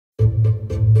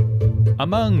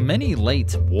Among many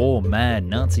late war-mad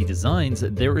Nazi designs,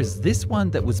 there is this one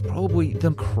that was probably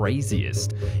the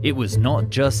craziest. It was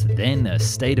not just then a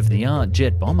state-of-the-art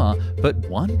jet bomber, but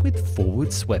one with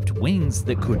forward-swept wings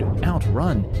that could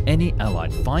outrun any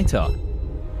Allied fighter.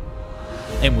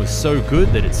 And was so good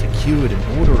that it secured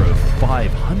an order of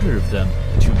 500 of them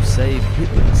to save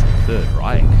Hitler's Third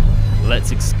Reich.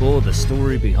 Let's explore the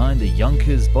story behind the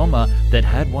Junkers bomber that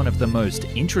had one of the most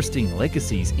interesting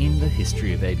legacies in the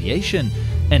history of aviation,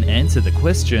 and answer the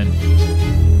question,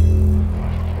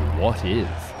 what if?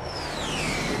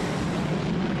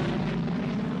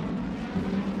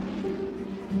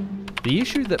 The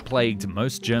issue that plagued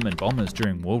most German bombers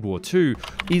during World War II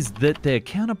is that their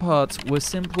counterparts were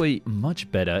simply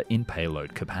much better in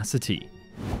payload capacity.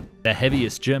 The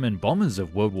heaviest German bombers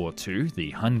of World War II,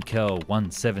 the Heinkel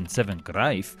 177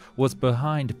 Greif, was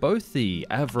behind both the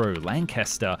Avro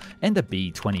Lancaster and the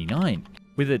B-29,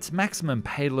 with its maximum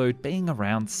payload being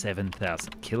around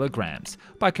 7,000 kilograms.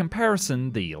 By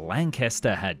comparison, the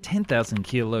Lancaster had 10,000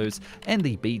 kilos and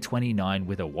the B-29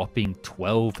 with a whopping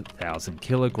 12,000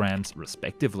 kilograms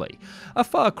respectively. A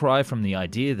far cry from the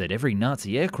idea that every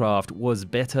Nazi aircraft was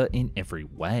better in every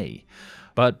way.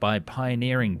 But by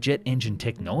pioneering jet engine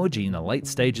technology in the late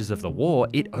stages of the war,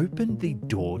 it opened the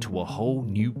door to a whole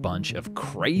new bunch of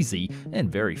crazy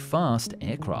and very fast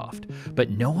aircraft. But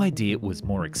no idea was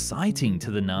more exciting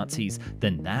to the Nazis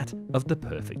than that of the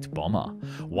perfect bomber.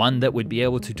 One that would be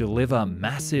able to deliver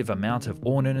massive amount of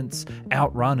ordnance,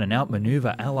 outrun and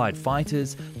outmaneuver Allied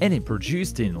fighters, and if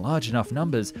produced in large enough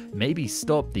numbers, maybe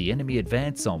stop the enemy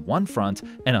advance on one front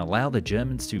and allow the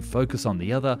Germans to focus on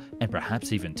the other, and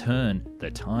perhaps even turn the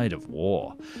tide of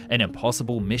war. An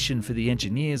impossible mission for the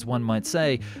engineers, one might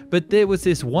say, but there was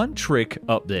this one trick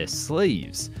up their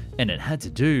sleeves, and it had to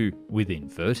do with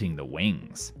inverting the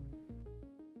wings.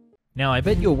 Now I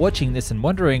bet you're watching this and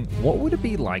wondering, what would it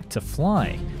be like to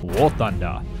fly War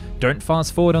Thunder? Don't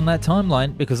fast forward on that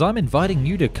timeline, because I'm inviting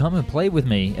you to come and play with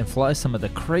me and fly some of the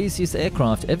craziest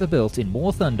aircraft ever built in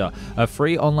War Thunder, a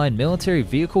free online military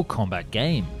vehicle combat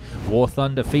game. War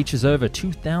Thunder features over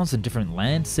 2,000 different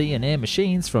land, sea and air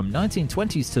machines from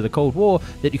 1920s to the Cold War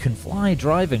that you can fly,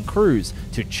 drive and cruise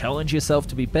to challenge yourself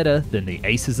to be better than the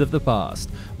aces of the past.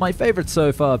 My favourite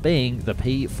so far being the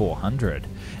P400.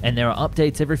 And there are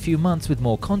updates every few months with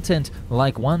more content,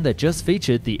 like one that just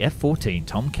featured the F-14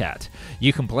 Tomcat.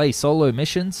 You can play solo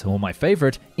missions, or my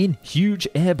favourite, in huge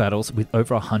air battles with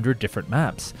over 100 different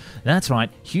maps. That's right,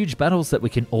 huge battles that we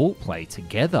can all play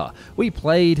together. We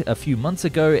played a few months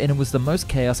ago and it was the most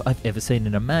chaos I've ever seen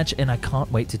in a match, and I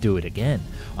can't wait to do it again.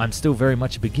 I'm still very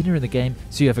much a beginner in the game,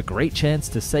 so you have a great chance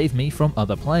to save me from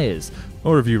other players.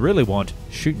 Or if you really want,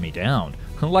 shoot me down,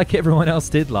 like everyone else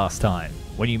did last time.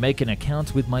 When you make an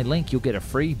account with my link, you'll get a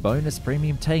free bonus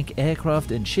premium tank,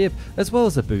 aircraft and ship, as well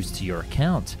as a boost to your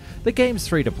account. The game's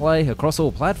free to play across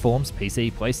all platforms,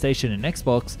 PC, PlayStation and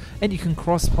Xbox, and you can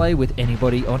cross-play with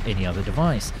anybody on any other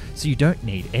device, so you don't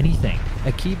need anything.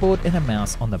 A keyboard and a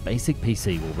mouse on the basic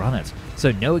PC will run it,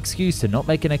 so no excuse to not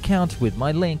make an account with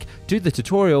my link, do the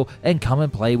tutorial and come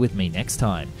and play with me next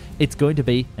time. It's going to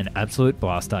be an absolute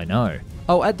blast, I know.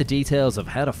 I'll add the details of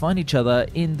how to find each other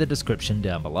in the description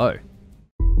down below.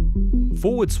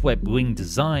 Forward-swept wing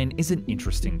design is an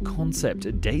interesting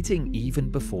concept, dating even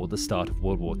before the start of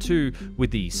World War II with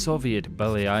the Soviet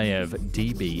Belyaev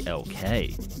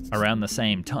DBLK. Around the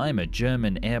same time, a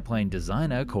German airplane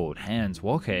designer called Hans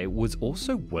Wacke was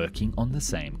also working on the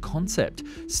same concept,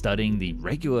 studying the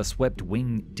regular swept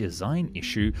wing design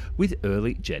issue with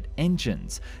early jet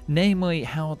engines, namely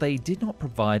how they did not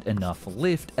provide enough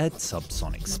lift at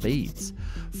subsonic speeds.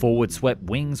 Forward-swept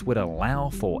wings would allow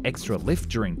for extra lift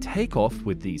during takeoff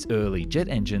with these early jet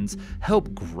engines,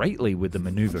 help greatly with the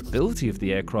maneuverability of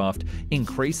the aircraft,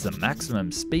 increase the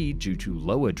maximum speed due to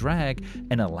lower drag,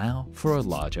 and allow for a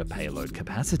larger payload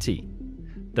capacity.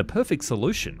 The perfect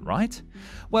solution, right?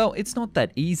 Well, it's not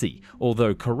that easy.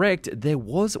 Although correct, there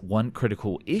was one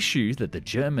critical issue that the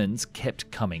Germans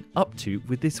kept coming up to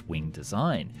with this wing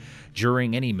design.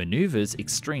 During any maneuvers,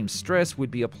 extreme stress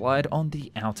would be applied on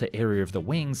the outer area of the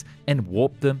wings and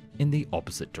warp them in the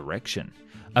opposite direction.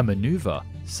 A maneuver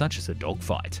such as a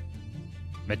dogfight.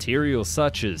 Materials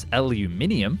such as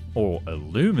aluminium, or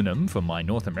aluminum for my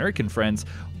North American friends,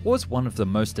 was one of the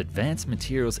most advanced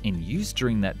materials in use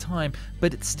during that time,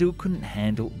 but it still couldn't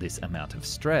handle this amount of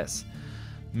stress.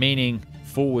 Meaning,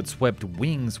 forward-swept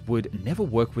wings would never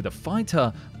work with a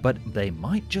fighter, but they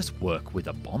might just work with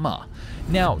a bomber.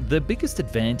 Now, the biggest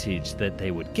advantage that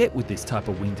they would get with this type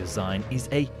of wing design is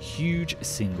a huge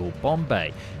single bomb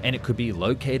bay, and it could be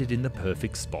located in the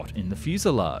perfect spot in the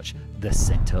fuselage. the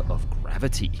center of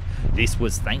gravity. This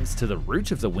was thanks to the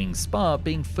root of the wing spar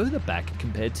being further back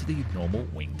compared to the normal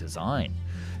wing design.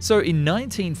 So in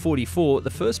 1944, the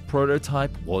first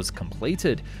prototype was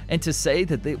completed, and to say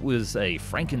that it was a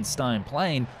Frankenstein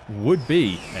plane would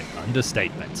be an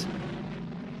understatement.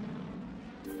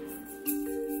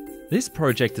 This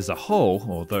project as a whole,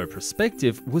 although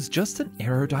prospective, was just an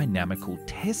aerodynamical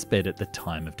testbed at the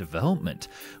time of development,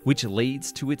 which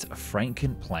leads to its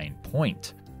Frankenplane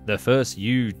point. The first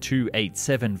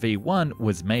U-287V1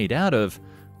 was made out of,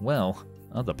 well,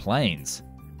 other planes.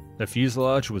 The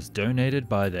fuselage was donated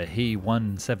by the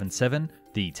He-177,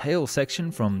 the tail section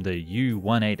from the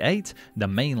U-188, the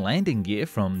main landing gear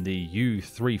from the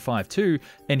U-352,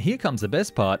 and here comes the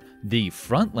best part, the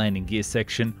front landing gear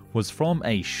section was from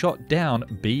a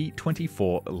shot-down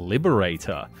B-24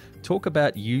 Liberator. Talk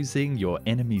about using your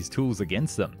enemy's tools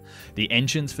against them. The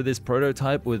engines for this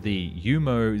prototype were the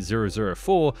UMO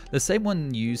 004, the same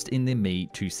one used in the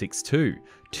Me-262.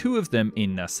 2 of them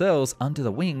in nacelles under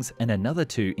the wings and another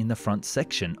 2 in the front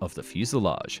section of the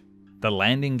fuselage. The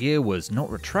landing gear was not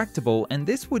retractable, and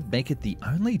this would make it the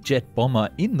only jet bomber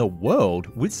in the world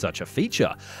with such a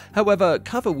feature. However,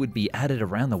 cover would be added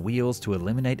around the wheels to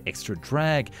eliminate extra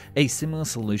drag, a similar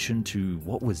solution to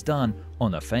what was done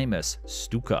on the famous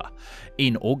Stuka.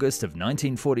 In August of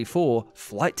 1944,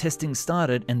 flight testing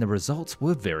started and the results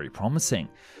were very promising.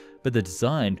 But the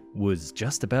design was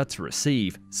just about to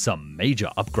receive some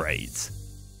major upgrades.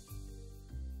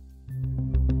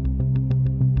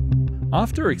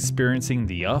 After experiencing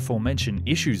the aforementioned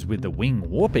issues with the wing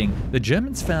warping, the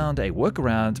Germans found a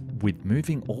workaround with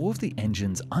moving all of the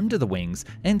engines under the wings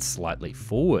and slightly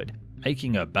forward,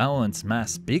 making a balance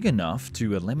mass big enough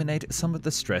to eliminate some of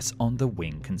the stress on the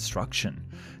wing construction.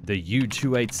 The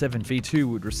U-287V2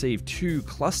 would receive 2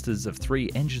 clusters of 3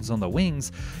 engines on the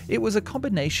wings. It was a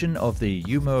combination of the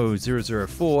UMO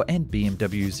 004 and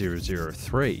BMW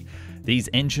 003. These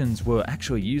engines were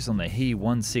actually used on the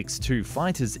He-162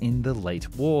 fighters in the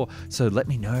late war, so let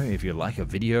me know if you'd like a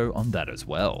video on that as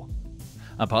well.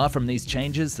 Apart from these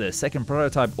changes, the second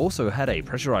prototype also had a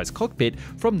pressurized cockpit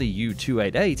from the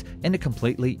U-288 and a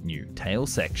completely new tail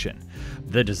section.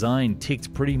 The design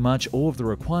ticked pretty much all of the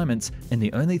requirements, and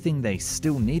the only thing they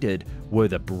still needed were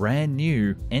the brand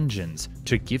new engines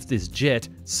to give this jet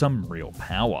some real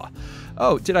power.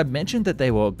 Oh, did I mention that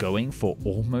they were going for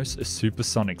almost a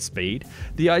supersonic speed?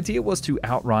 The idea was to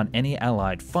outrun any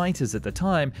Allied fighters at the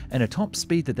time, and a top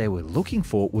speed that they were looking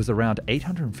for was around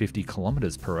 850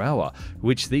 kilometers per hour,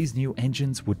 which these new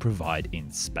engines would provide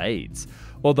in spades.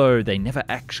 Although they never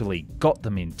actually got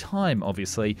them in time,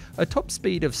 obviously, a top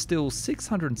speed of still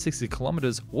 660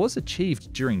 kilometers was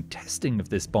achieved during testing of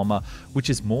this bomber, which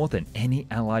is more than any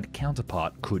Allied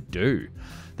counterpart could do.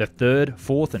 The third,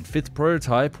 fourth, and fifth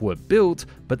prototype were built,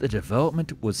 but the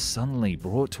development was suddenly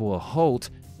brought to a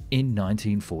halt in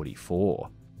 1944.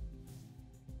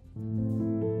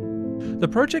 The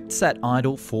project sat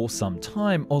idle for some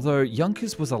time, although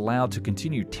Junkers was allowed to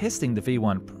continue testing the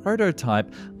V1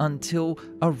 prototype until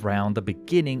around the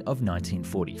beginning of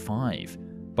 1945.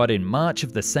 But in March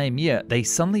of the same year, they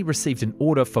suddenly received an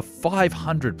order for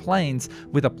 500 planes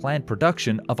with a planned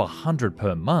production of 100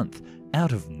 per month,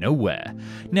 out of nowhere.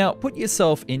 Now, put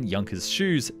yourself in Junkers'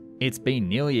 shoes. It's been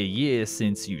nearly a year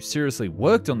since you seriously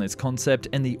worked on this concept,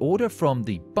 and the order from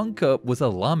the bunker was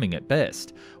alarming at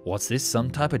best. Was this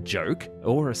some type of joke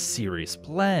or a serious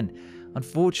plan?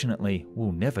 Unfortunately,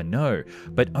 we'll never know,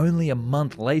 but only a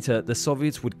month later, the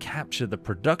Soviets would capture the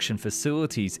production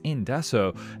facilities in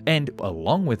Dachau, and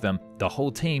along with them, the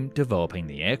whole team developing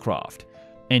the aircraft.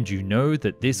 And you know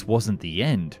that this wasn't the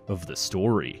end of the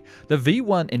story. The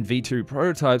V1 and V2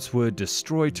 prototypes were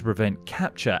destroyed to prevent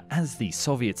capture as the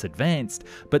Soviets advanced,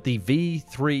 but the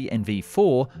V3 and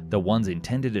V4, the ones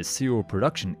intended as serial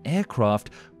production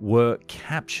aircraft, were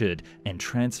captured and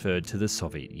transferred to the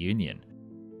Soviet Union.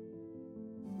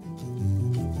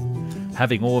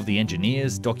 Having all of the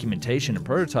engineers, documentation, and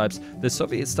prototypes, the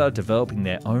Soviets started developing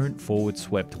their own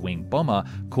forward-swept wing bomber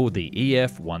called the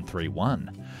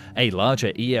EF-131. A larger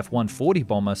EF-140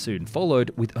 bomber soon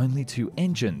followed with only 2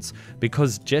 engines,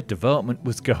 because jet development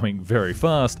was going very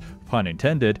fast, pun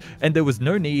intended, and there was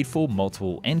no need for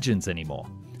multiple engines anymore.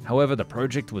 However, the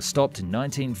project was stopped in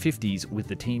 1950s with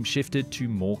the team shifted to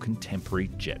more contemporary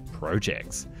jet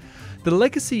projects. The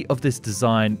legacy of this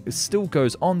design still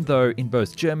goes on though in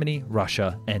both Germany,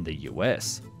 Russia, and the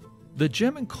US. The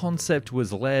German concept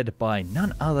was led by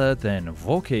none other than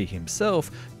Fokker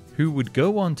himself, who would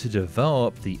go on to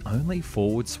develop the only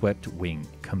forward swept wing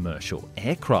commercial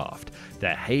aircraft, the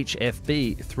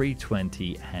HFB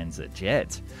 320 Hansa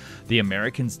jet. The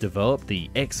Americans developed the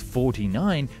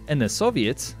X-49, and the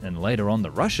Soviets, and later on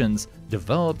the Russians,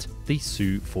 developed the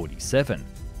Su-47.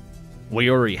 We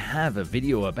already have a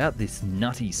video about this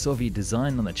nutty Soviet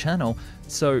design on the channel,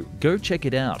 so go check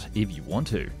it out if you want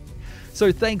to.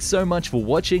 So thanks so much for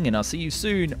watching, and I'll see you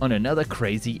soon on another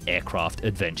crazy aircraft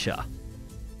adventure.